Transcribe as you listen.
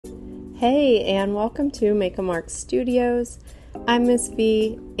Hey, and welcome to Make a Mark Studios. I'm Miss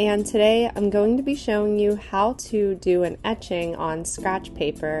V, and today I'm going to be showing you how to do an etching on scratch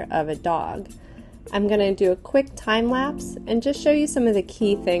paper of a dog. I'm going to do a quick time lapse and just show you some of the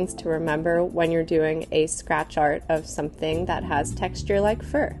key things to remember when you're doing a scratch art of something that has texture like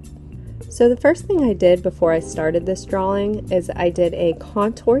fur. So the first thing I did before I started this drawing is I did a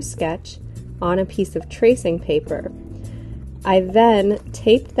contour sketch on a piece of tracing paper. I then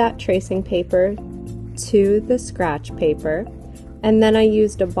taped that tracing paper to the scratch paper, and then I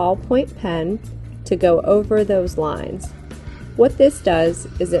used a ballpoint pen to go over those lines. What this does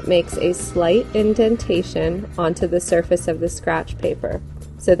is it makes a slight indentation onto the surface of the scratch paper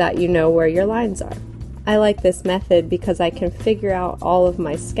so that you know where your lines are. I like this method because I can figure out all of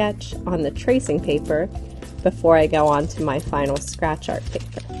my sketch on the tracing paper before I go on to my final scratch art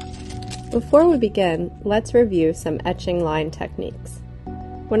paper. Before we begin, let's review some etching line techniques.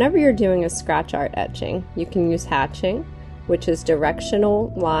 Whenever you're doing a scratch art etching, you can use hatching, which is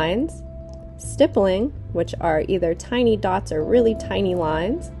directional lines, stippling, which are either tiny dots or really tiny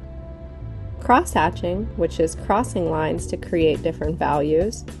lines, cross-hatching, which is crossing lines to create different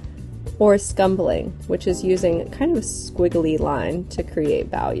values, or scumbling, which is using kind of a squiggly line to create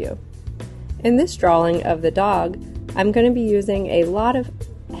value. In this drawing of the dog, I'm going to be using a lot of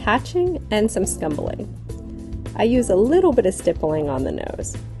hatching and some scumbling. I use a little bit of stippling on the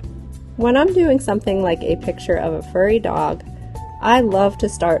nose. When I'm doing something like a picture of a furry dog, I love to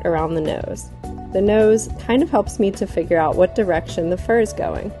start around the nose. The nose kind of helps me to figure out what direction the fur is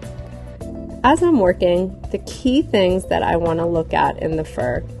going. As I'm working, the key things that I want to look at in the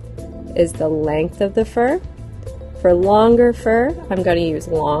fur is the length of the fur. For longer fur, I'm going to use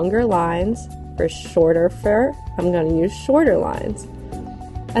longer lines. For shorter fur, I'm going to use shorter lines.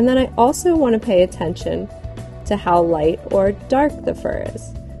 And then I also want to pay attention to how light or dark the fur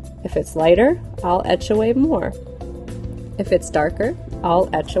is. If it's lighter, I'll etch away more. If it's darker, I'll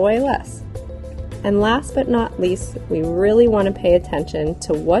etch away less. And last but not least, we really want to pay attention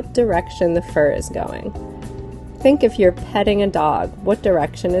to what direction the fur is going. Think if you're petting a dog, what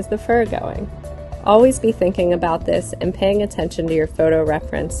direction is the fur going? Always be thinking about this and paying attention to your photo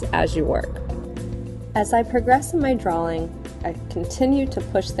reference as you work. As I progress in my drawing, I continue to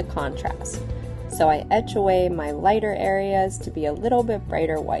push the contrast, so I etch away my lighter areas to be a little bit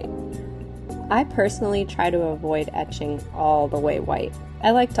brighter white. I personally try to avoid etching all the way white.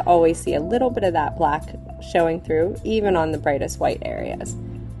 I like to always see a little bit of that black showing through, even on the brightest white areas.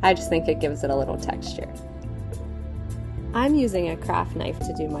 I just think it gives it a little texture. I'm using a craft knife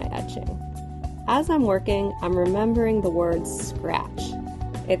to do my etching. As I'm working, I'm remembering the word scratch.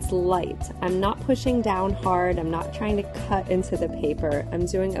 It's light. I'm not pushing down hard. I'm not trying to cut into the paper. I'm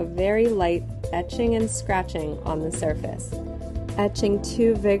doing a very light etching and scratching on the surface. Etching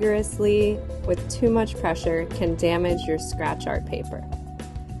too vigorously with too much pressure can damage your scratch art paper.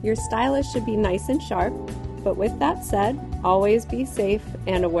 Your stylus should be nice and sharp, but with that said, always be safe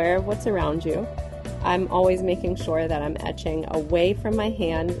and aware of what's around you. I'm always making sure that I'm etching away from my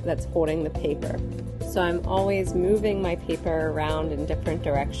hand that's holding the paper. So I'm always moving my paper around in different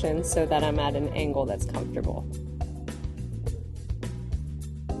directions so that I'm at an angle that's comfortable.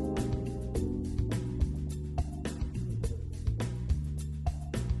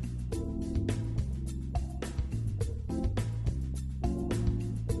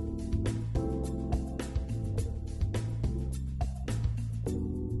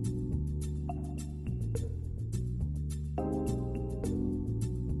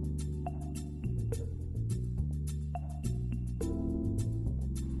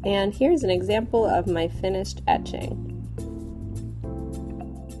 And here's an example of my finished etching.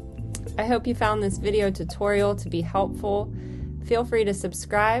 I hope you found this video tutorial to be helpful. Feel free to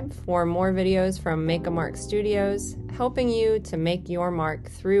subscribe for more videos from Make a Mark Studios, helping you to make your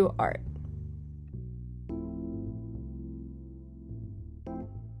mark through art.